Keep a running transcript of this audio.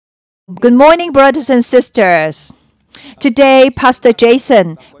Good morning, brothers and sisters. Today, Pastor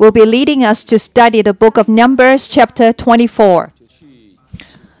Jason will be leading us to study the book of Numbers, chapter 24.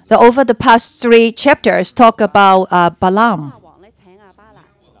 Over the past 3 chapters talk about Balaam,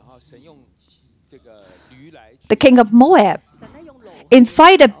 the king of Moab,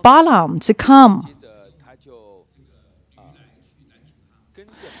 invited Balaam to come.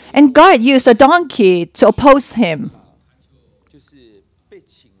 And God used a donkey to oppose him.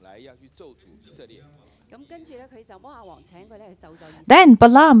 Then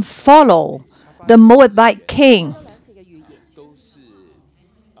Balaam followed the Moabite king.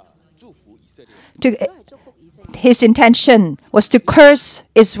 His intention was to curse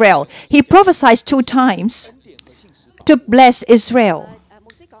Israel. He prophesied 2 times to bless Israel.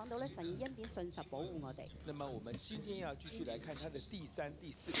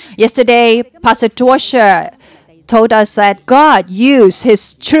 Yesterday, Pastor Joshua told us that God used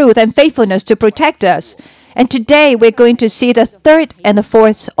His truth and faithfulness to protect us. And today, we're going to see the 3rd and the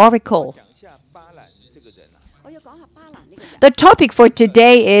 4th oracle. The topic for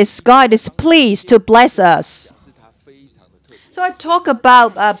today is God is pleased to bless us. So I talk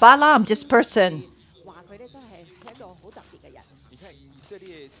about Balaam, this person.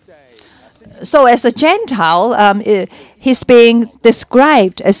 So as a Gentile, he's being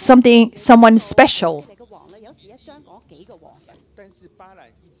described as someone special.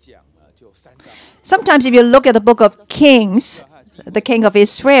 Sometimes if you look at the book of Kings, the king of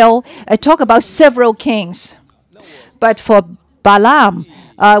Israel, talk about several kings. But for Balaam,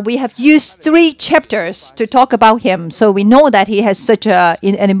 we have used 3 chapters to talk about him. So we know that he has such an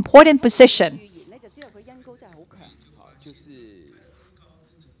important position.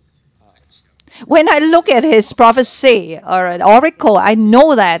 When I look at his prophecy or an oracle, I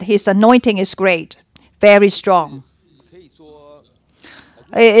know that his anointing is great, very strong.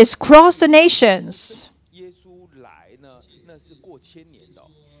 It's crossed the nations.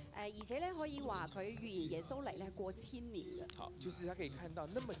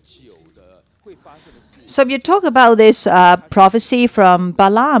 So if you talk about this prophecy from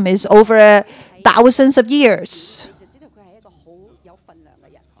Balaam, is over thousands of years.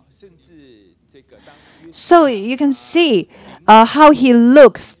 So you can see how he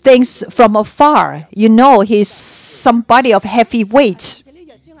looked things from afar. You know he's somebody of heavy weight.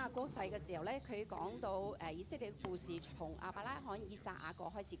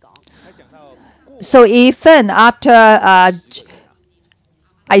 So even after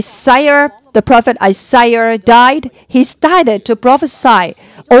Isaiah, the prophet Isaiah died, he started to prophesy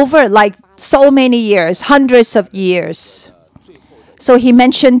over like so many years, hundreds of years. So he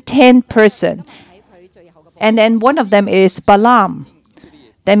mentioned 10 persons. And then one of them is Balaam.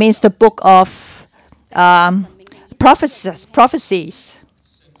 That means the book of prophecies.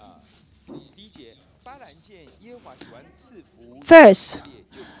 First,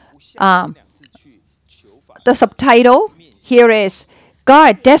 the subtitle here is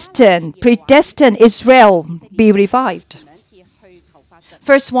God predestined Israel be revived.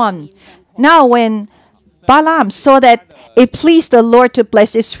 First one. Now when Balaam saw that it pleased the Lord to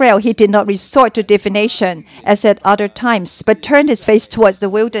bless Israel, he did not resort to divination as at other times, but turned his face towards the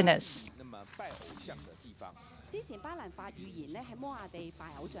wilderness.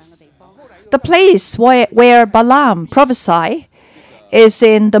 The place where Balaam prophesied is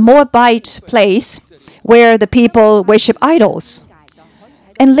in the Moabite place where the people worship idols.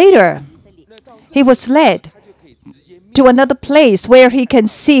 And later, he was led to another place where he can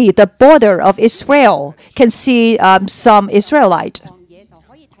see the border of Israel, can see some Israelite.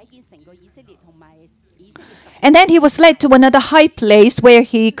 And then he was led to another high place where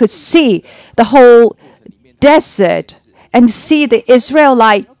he could see the whole desert and see the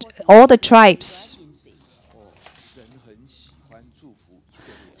Israelite, all the tribes.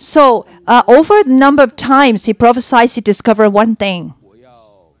 So over a number of times he prophesied, he discovered one thing.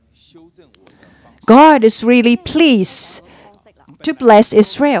 God is really pleased to bless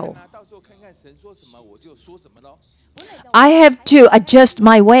Israel. I have to adjust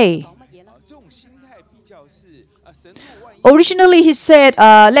my way. Originally, he said,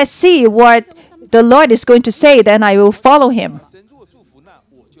 let's see what the Lord is going to say, then I will follow him.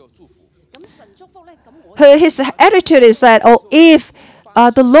 His attitude is that, if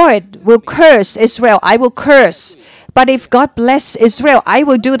the Lord will curse Israel, I will curse. But if God bless Israel, I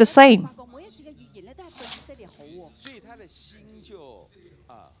will do the same.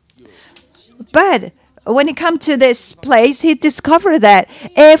 But when it comes to this place, he discovered that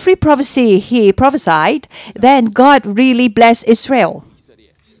every prophecy he prophesied, then God really blessed Israel.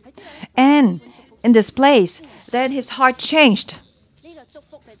 And in this place, then his heart changed.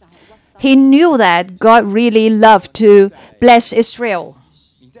 He knew that God really loved to bless Israel.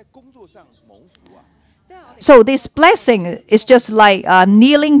 So this blessing is just like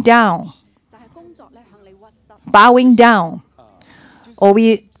kneeling down, bowing down. Or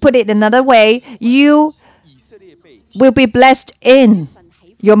we put it another way, you will be blessed in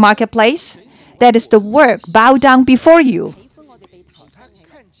your marketplace. That is the work. Bow down before you.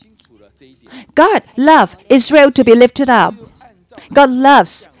 God loves Israel to be lifted up. God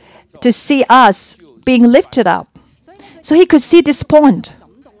loves to see us being lifted up. So he could see this point.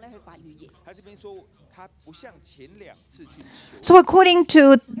 So according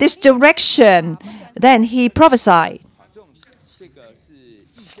to this direction, then he prophesied.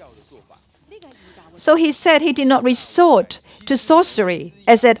 So he said he did not resort to sorcery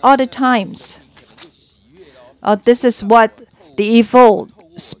as at other times. This is what the evil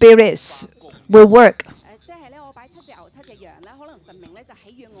spirits will work.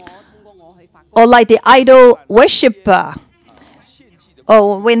 Or like the idol worshiper.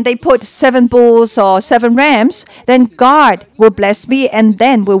 Or when they put 7 bulls or 7 rams, then God will bless me and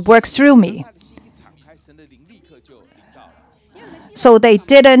then will work through me. So they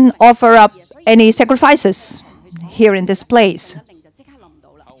didn't offer up any sacrifices here in this place.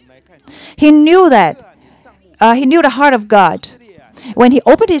 He knew that. He knew the heart of God. When he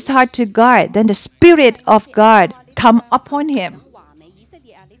opened his heart to God, then the Spirit of God come upon him.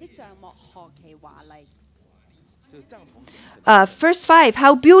 Verse 5,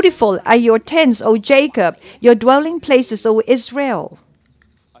 how beautiful are your tents, O Jacob, your dwelling places, O Israel.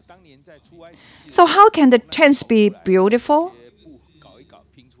 So how can the tents be beautiful?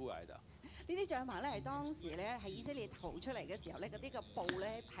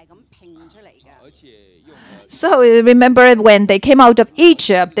 So remember when they came out of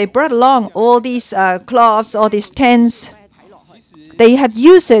Egypt, they brought along all these cloths, all these tents. They had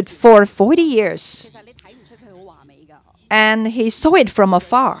used it for 40 years. And he saw it from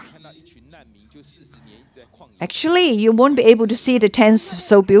afar. Actually, you won't be able to see the tents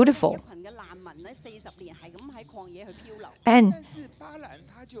so beautiful. And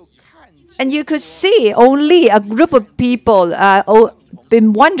you could see only a group of people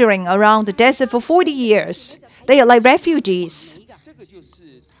been wandering around the desert for 40 years. They are like refugees.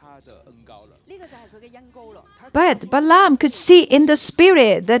 But Balaam could see in the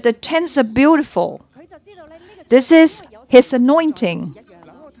spirit that the tents are beautiful. This is his anointing.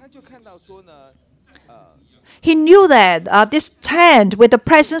 He knew that this tent with the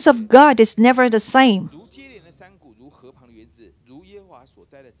presence of God is never the same.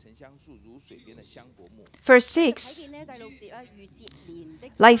 Verse 6,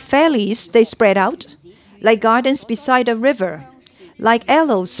 like valleys they spread out, like gardens beside a river, like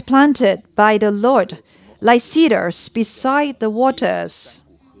aloes planted by the Lord, like cedars beside the waters.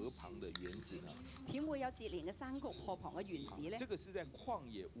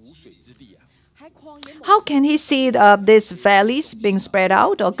 How can he see these valleys being spread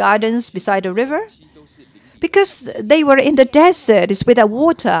out or gardens beside the river? Because they were in the desert, it's without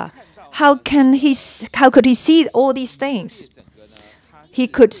water. How could he see all these things? He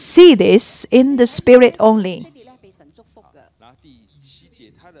could see this in the spirit only.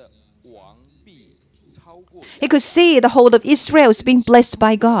 He could see the whole of Israel is being blessed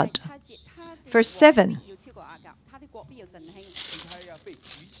by God. Verse 7.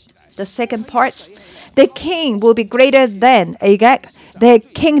 The second part. The king will be greater than Agag. Their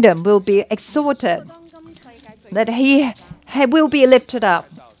kingdom will be exalted. That he will be lifted up.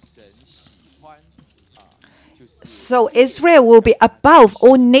 So Israel will be above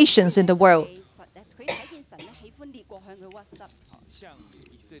all nations in the world.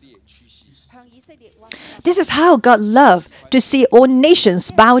 This is how God loved to see all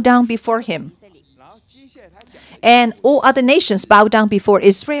nations bow down before him. And all other nations bow down before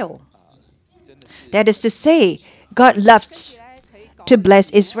Israel. That is to say, God loved to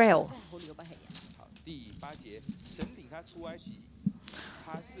bless Israel.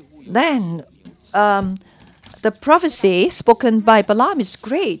 Then, the prophecy spoken by Balaam is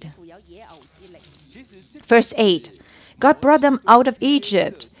great. Verse 8, God brought them out of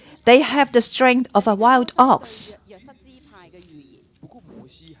Egypt. They have the strength of a wild ox.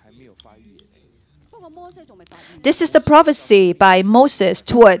 This is the prophecy by Moses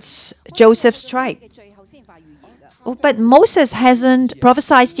towards Joseph's tribe. Oh, but Moses hasn't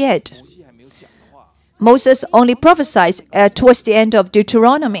prophesied yet. Moses only prophesied towards the end of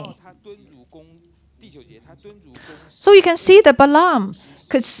Deuteronomy. So you can see that Balaam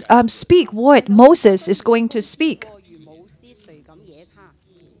could speak what Moses is going to speak.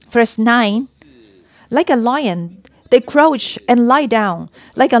 Verse 9, like a lion, They crouch and lie down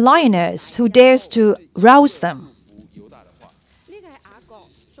like a lioness who dares to rouse them.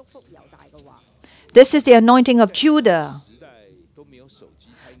 This is the anointing of Judah.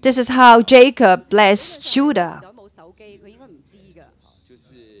 This is how Jacob blessed Judah.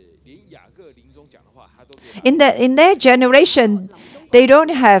 In their generation, they don't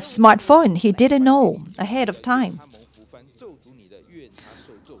have smartphone. He didn't know ahead of time.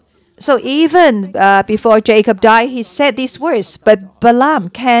 So even before Jacob died, he said these words. But Balaam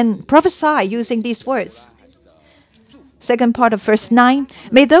can prophesy using these words. Second part of verse 9.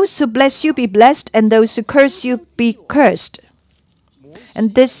 May those who bless you be blessed, and those who curse you be cursed.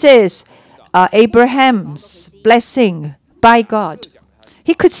 And this is Abraham's blessing by God.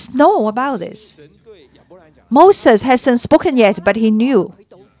 He could know about this. Moses hasn't spoken yet, but he knew.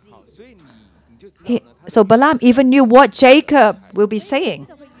 So Balaam even knew what Jacob will be saying.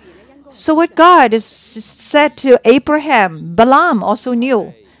 So what God has said to Abraham, Balaam also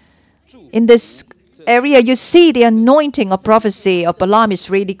knew. In this area, you see the anointing of prophecy of Balaam is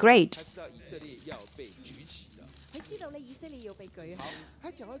really great.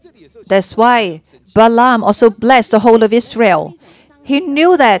 That's why Balaam also blessed the whole of Israel. He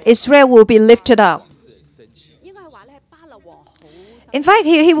knew that Israel will be lifted up. In fact,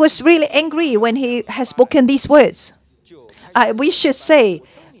 he was really angry when he had spoken these words. We should say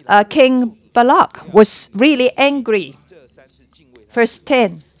King Balak was really angry. Verse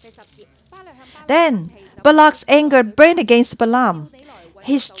 10. Then Balak's anger burned against Balaam.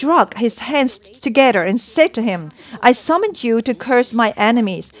 He struck his hands together and said to him, I summoned you to curse my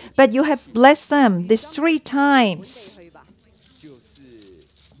enemies, but you have blessed them these 3 times.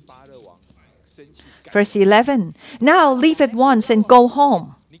 Verse 11. Now leave at once and go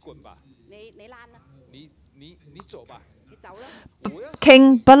home.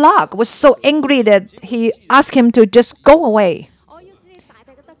 King Balak was so angry that he asked him to just go away.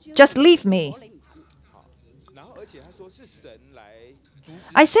 Just leave me.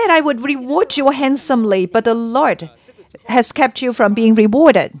 I said I would reward you handsomely, but the Lord has kept you from being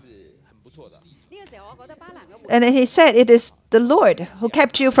rewarded. And then he said, it is the Lord who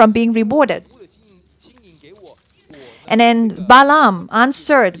kept you from being rewarded. And then Balaam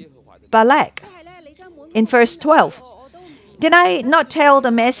answered Balak in verse 12. Did I not tell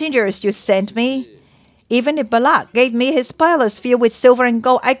the messengers you sent me? Even if Balak gave me his palace filled with silver and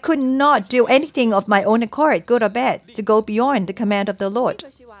gold, I could not do anything of my own accord, good or bad, to go beyond the command of the Lord.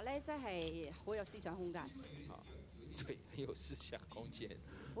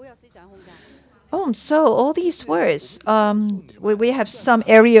 So all these words, we have some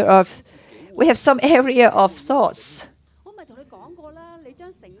area of thoughts.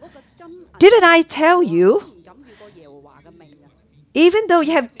 Didn't I tell you? Even though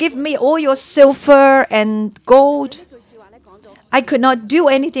you have given me all your silver and gold, I could not do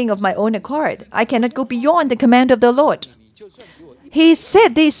anything of my own accord. I cannot go beyond the command of the Lord. He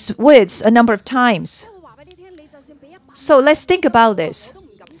said these words a number of times. So let's think about this.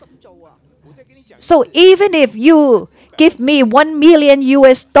 So even if you give me $1 million,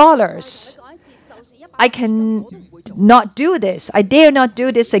 I can not do this. I dare not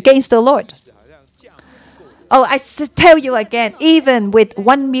do this against the Lord. Oh, I tell you again, even with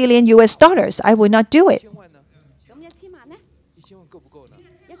 $1 million, I will not do it.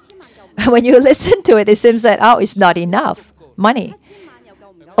 When you listen to it, it seems that, it's not enough money.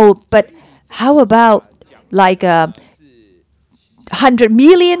 Oh, but how about like $100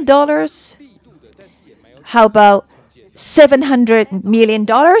 million? How about $700 million?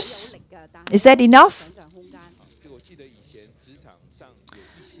 Is that enough?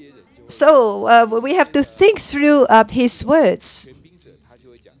 So we have to think through his words.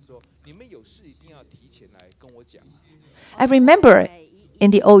 I remember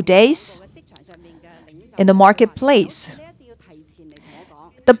in the old days, in the marketplace,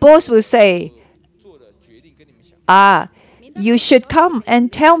 the boss will say, you should come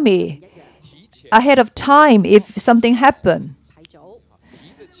and tell me ahead of time if something happened.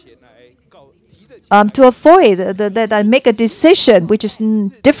 To avoid that I make a decision which is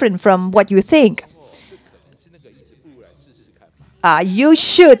different from what you think. You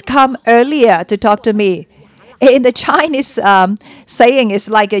should come earlier to talk to me. In the Chinese saying, it's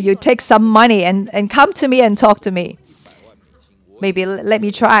like you take some money and come to me and talk to me. Maybe let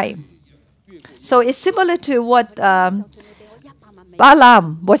me try. So it's similar to what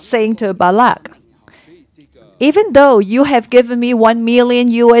Balaam was saying to Balak. Even though you have given me $1 million,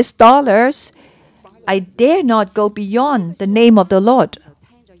 I dare not go beyond the name of the Lord.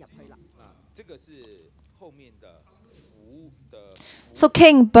 So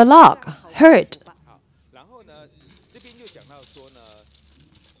King Balak heard.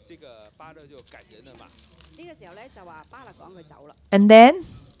 And then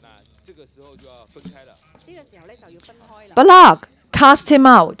Balak cast him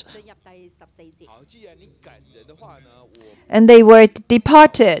out. And they were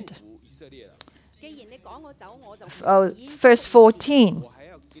departed. Verse 14.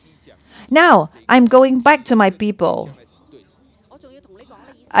 Now, I'm going back to my people.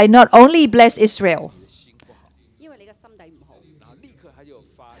 I not only bless Israel,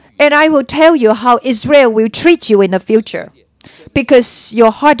 and I will tell you how Israel will treat you in the future, because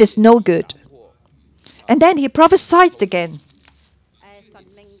your heart is no good. And then he prophesied again.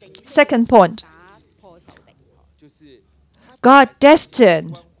 Second point. God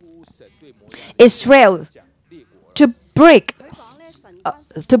destined Israel to break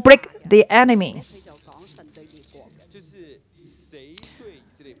the enemies.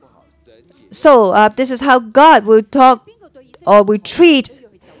 So this is how God will talk or will treat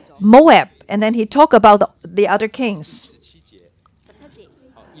Moab. And then he talked about the other kings.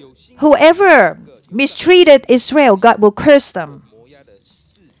 Whoever mistreated Israel, God will curse them.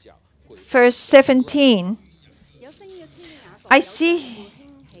 Verse 17. I see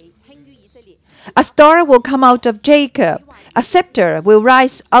a star will come out of Jacob. A scepter will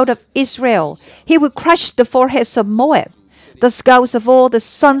rise out of Israel. He will crush the foreheads of Moab, the skulls of all the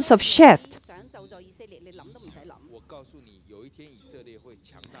sons of Sheth.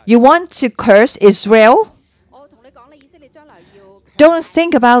 You want to curse Israel? Don't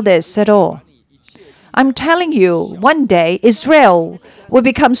think about this at all. I'm telling you, one day Israel will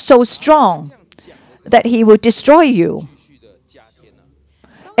become so strong that he will destroy you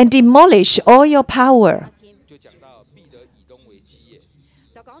and demolish all your power.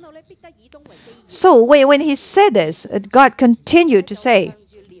 So when he said this, God continued to say,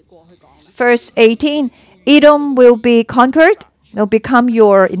 verse 18, Edom will be conquered, will become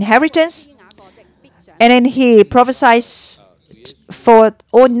your inheritance. And then he prophesies for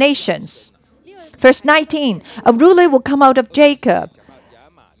all nations. Verse 19, a ruler will come out of Jacob,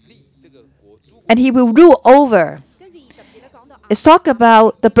 and he will rule over. It's talk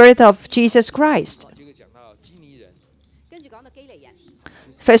about the birth of Jesus Christ.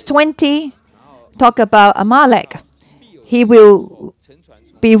 Verse 20, talk about Amalek. He will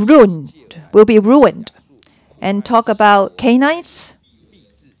be ruined. And talk about Canaanites.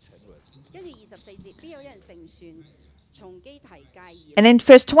 And in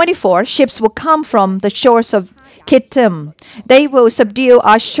verse 24, ships will come from the shores of Kittim. They will subdue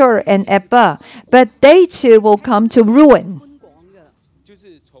Ashur and Ebba, but they too will come to ruin.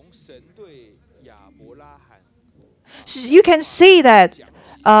 So you can see that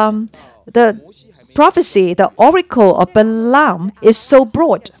the prophecy, the oracle of Balaam is so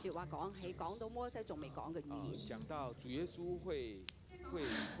broad.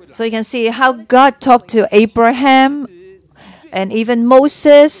 So you can see how God talked to Abraham and even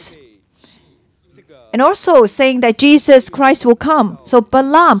Moses, and also saying that Jesus Christ will come. So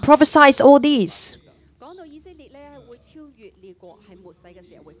Balaam prophesies all these.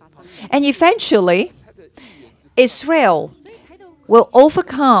 And eventually, Israel will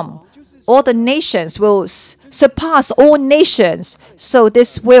overcome all the nations, will surpass all nations. So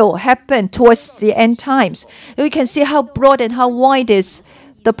this will happen towards the end times. We can see how broad and how wide is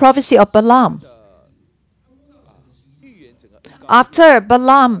the prophecy of Balaam. After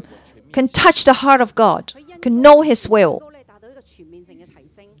Balaam can touch the heart of God, can know His will,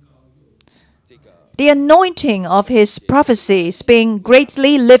 the anointing of his prophecy is being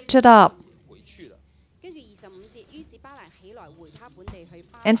greatly lifted up.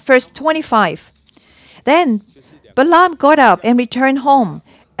 And verse 25, then Balaam got up and returned home,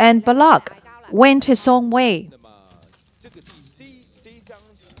 and Balak went his own way.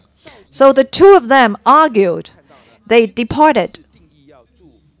 So the two of them argued. They departed.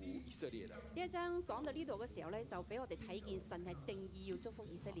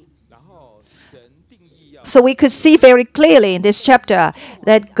 So we could see very clearly in this chapter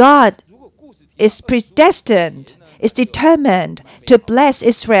that God is predestined, is determined to bless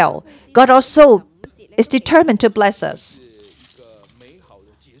Israel. God also is determined to bless us.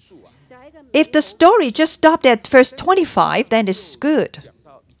 If the story just stopped at verse 25, then it's good.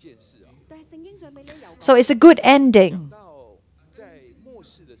 So it's a good ending.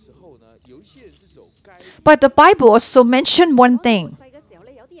 But the Bible also mentioned one thing.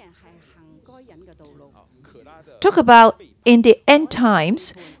 Talk about in the end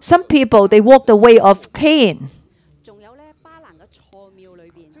times, some people, they walk the way of Cain.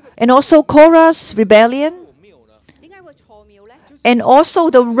 And also Korah's rebellion. And also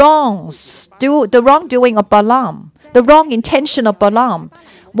the wrongdoing of Balaam, the wrong intention of Balaam.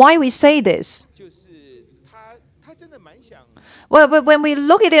 Why we say this? Well, but when we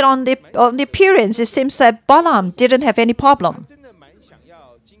look at it on the appearance, it seems that Balaam didn't have any problem.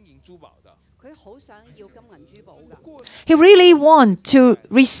 He really wants to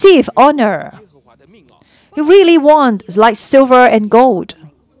receive honor. He really wants like silver and gold.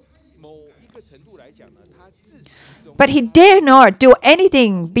 But he dare not do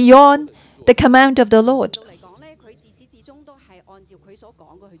anything beyond the command of the Lord.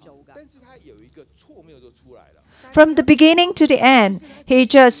 From the beginning to the end, he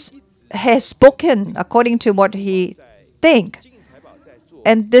just has spoken according to what he thinks.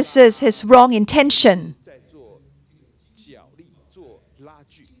 And this is his wrong intention.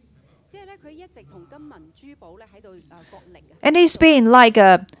 And he's been like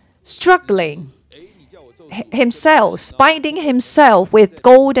struggling himself, binding himself with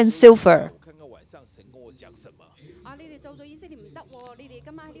gold and silver.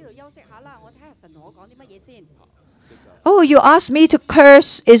 Oh, you asked me to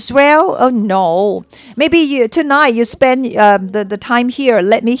curse Israel? Oh, no. Maybe tonight you spend the time here.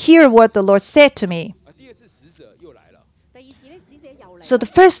 Let me hear what the Lord said to me. So the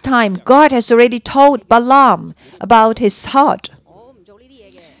first time, God has already told Balaam about his heart.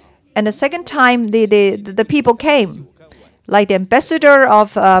 And the second time, the people came. Like the ambassador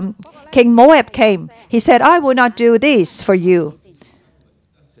of King Moab came. He said, I will not do this for you.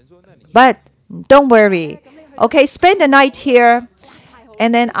 But don't worry. Okay, spend the night here,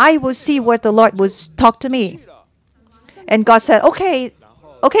 and then I will see what the Lord will talk to me. And God said, okay,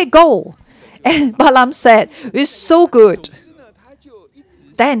 go. And Balaam said, it's so good.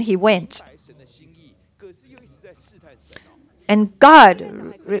 Then he went. And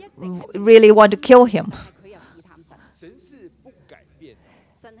God really wanted to kill him.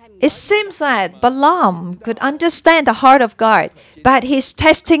 It seems that Balaam could understand the heart of God, but he's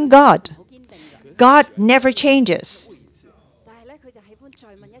testing God. God never changes.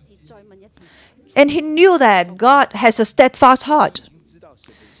 And he knew that God has a steadfast heart.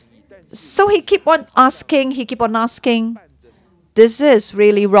 So he kept on asking, This is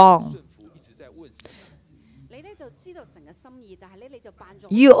really wrong.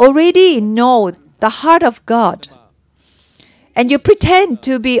 You already know the heart of God. And you pretend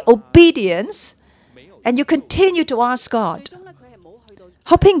to be obedient, and you continue to ask God,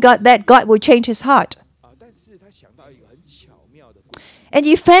 hoping that God will change his heart. And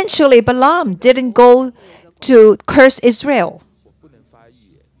eventually, Balaam didn't go to curse Israel.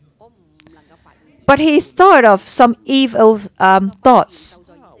 But he thought of some evil thoughts.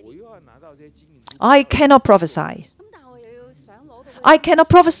 I cannot prophesy. I cannot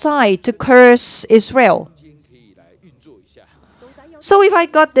prophesy to curse Israel. So if I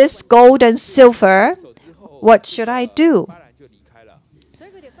got this gold and silver, what should I do?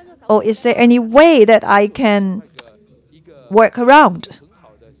 Or is there any way that I can work around?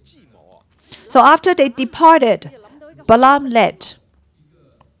 So after they departed, Balaam led.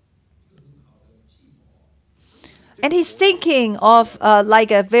 And he's thinking of like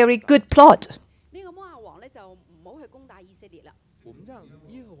a very good plot.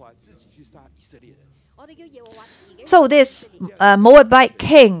 So this Moabite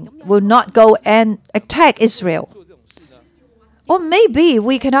king will not go and attack Israel. Or maybe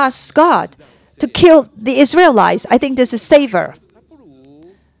we can ask God to kill the Israelites. I think this is safer.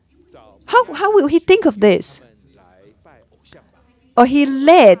 How will he think of this? Or he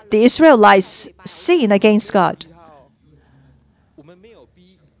led the Israelites sin against God.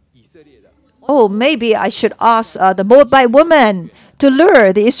 Oh, maybe I should ask the Moabite woman to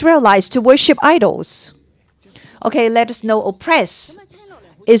lure the Israelites to worship idols. Okay, let us not oppress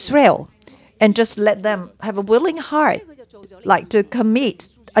Israel and just let them have a willing heart, like to commit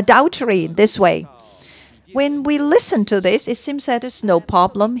adultery this way. When we listen to this, it seems that there's no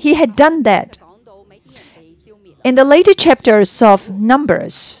problem. He had done that. In the later chapters of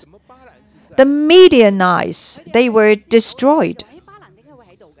Numbers, the Midianites, they were destroyed.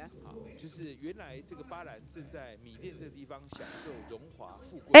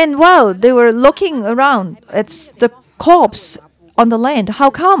 And while they were looking around at the corpse on the land, how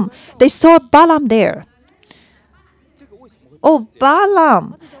come they saw Balaam there? Oh,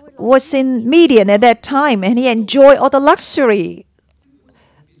 Balaam was in Midian at that time, and he enjoyed all the luxury,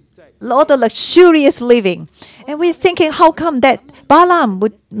 all the luxurious living. And we're thinking, how come that Balaam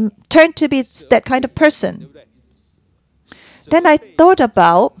would turn to be that kind of person? Then I thought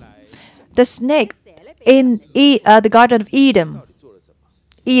about the snake in the Garden of Eden.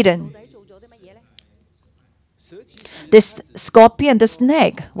 This scorpion, the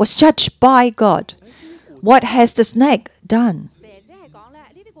snake, was judged by God. What has the snake done?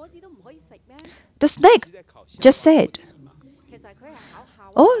 The snake just said,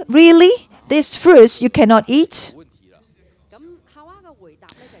 "Oh, really? These fruits you cannot eat?"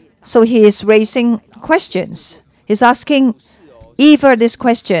 So he is raising questions. He's asking Eve these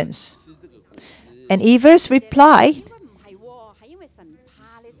questions. And Eve's reply,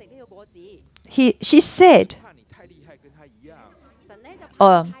 she said,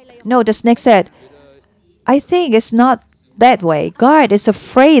 no, the snake said, "I think it's not that way. God is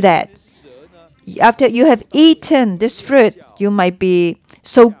afraid that after you have eaten this fruit, you might be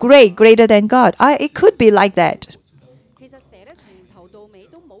so great, greater than God." It could be like that.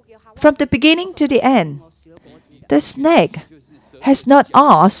 From the beginning to the end, the snake has not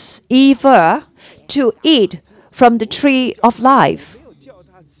asked Eve to eat from the tree of life,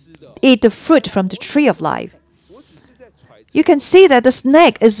 eat the fruit from the tree of life. You can see that the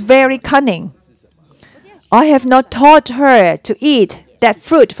snake is very cunning. I have not taught her to eat that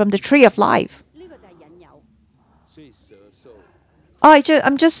fruit from the tree of life.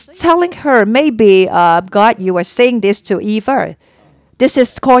 I'm just telling her, maybe, God, you are saying this to Eve. This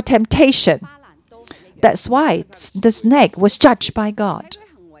is called temptation. That's why the snake was judged by God.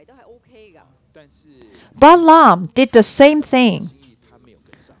 Balaam did the same thing.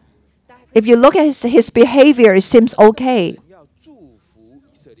 If you look at his behavior, it seems okay.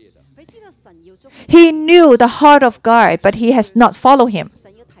 He knew the heart of God, but he has not followed him.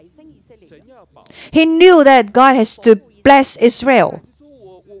 He knew that God has to bless Israel.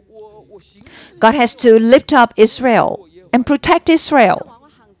 God has to lift up Israel and protect Israel.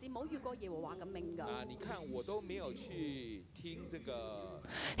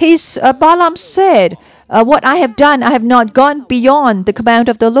 Balaam said, "What I have done, I have not gone beyond the command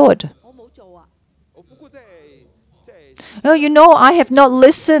of the Lord." No, I have not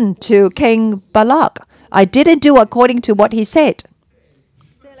listened to King Balak. I didn't do according to what he said.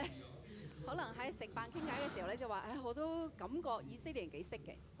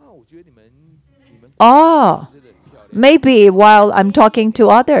 Maybe while I'm talking to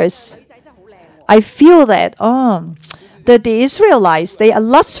others, I feel that the Israelites, they are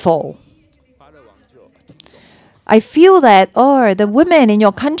lustful. I feel that the women in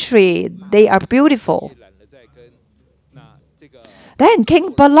your country, they are beautiful. Then King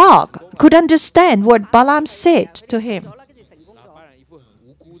Balak could understand what Balaam said to him.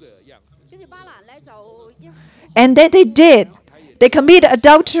 And then they did. They committed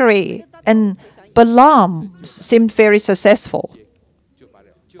adultery. And Balaam seemed very successful.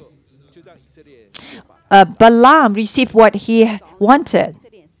 Balaam received what he wanted.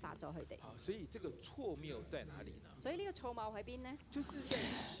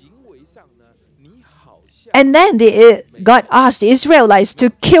 And then God asked the Israelites to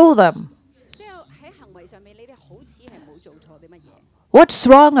kill them. What's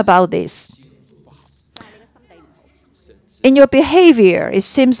wrong about this? In your behavior, it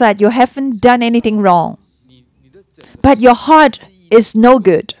seems that you haven't done anything wrong. But your heart is no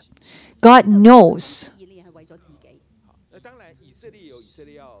good. God knows.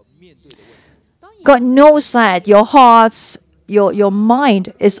 God knows that your hearts, your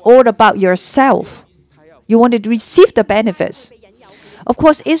mind is all about yourself. You want to receive the benefits. Of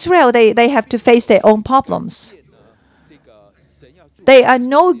course, Israel, they have to face their own problems. They are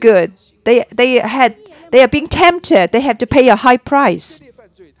no good. They are being tempted. They have to pay a high price.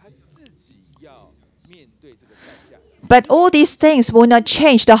 But all these things will not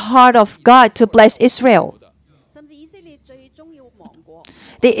change the heart of God to bless Israel.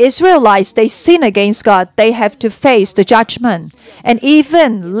 The Israelites, they sin against God. They have to face the judgment. And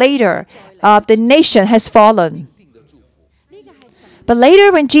even later, the nation has fallen. But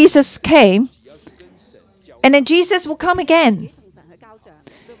later when Jesus came, and then Jesus will come again.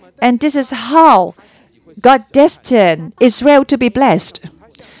 And this is how God destined Israel to be blessed.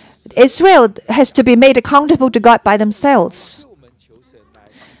 Israel has to be made accountable to God by themselves.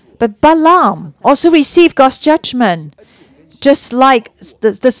 But Balaam also received God's judgment, just like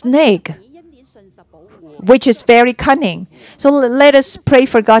the snake, which is very cunning. So let us pray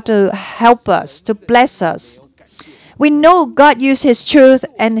for God to help us, to bless us. We know God used His truth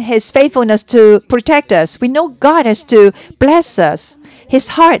and His faithfulness to protect us. We know God has to bless us. His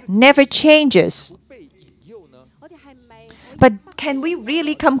heart never changes. But can we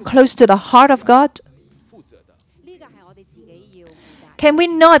really come close to the heart of God? Can we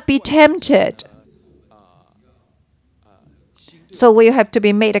not be tempted? So we have to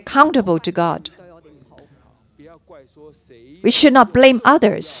be made accountable to God. We should not blame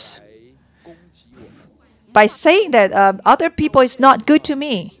others by saying that other people is not good to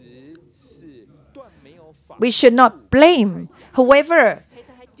me. We should not blame whoever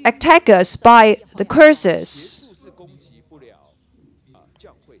attack us by the curses.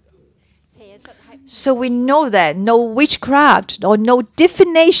 So we know that no witchcraft or no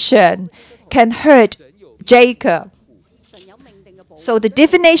divination can hurt Jacob. So the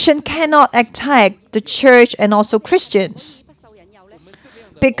divination cannot attack the church and also Christians,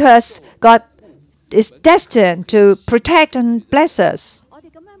 because God is destined to protect and bless us.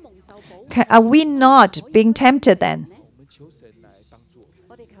 Are we not being tempted then?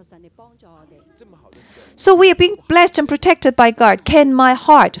 So we are being blessed and protected by God. Can my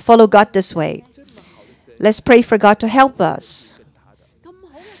heart follow God this way? Let's pray for God to help us.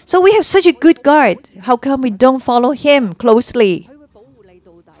 So we have such a good God. How come we don't follow Him closely?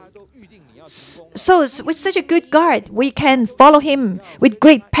 So with such a good God, we can follow Him with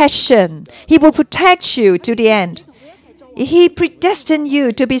great passion. He will protect you to the end. He predestined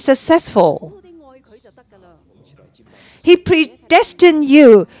you to be successful. He predestined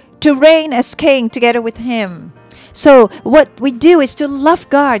you to reign as king together with Him. So what we do is to love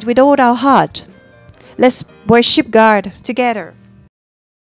God with all our heart. Let's worship God together.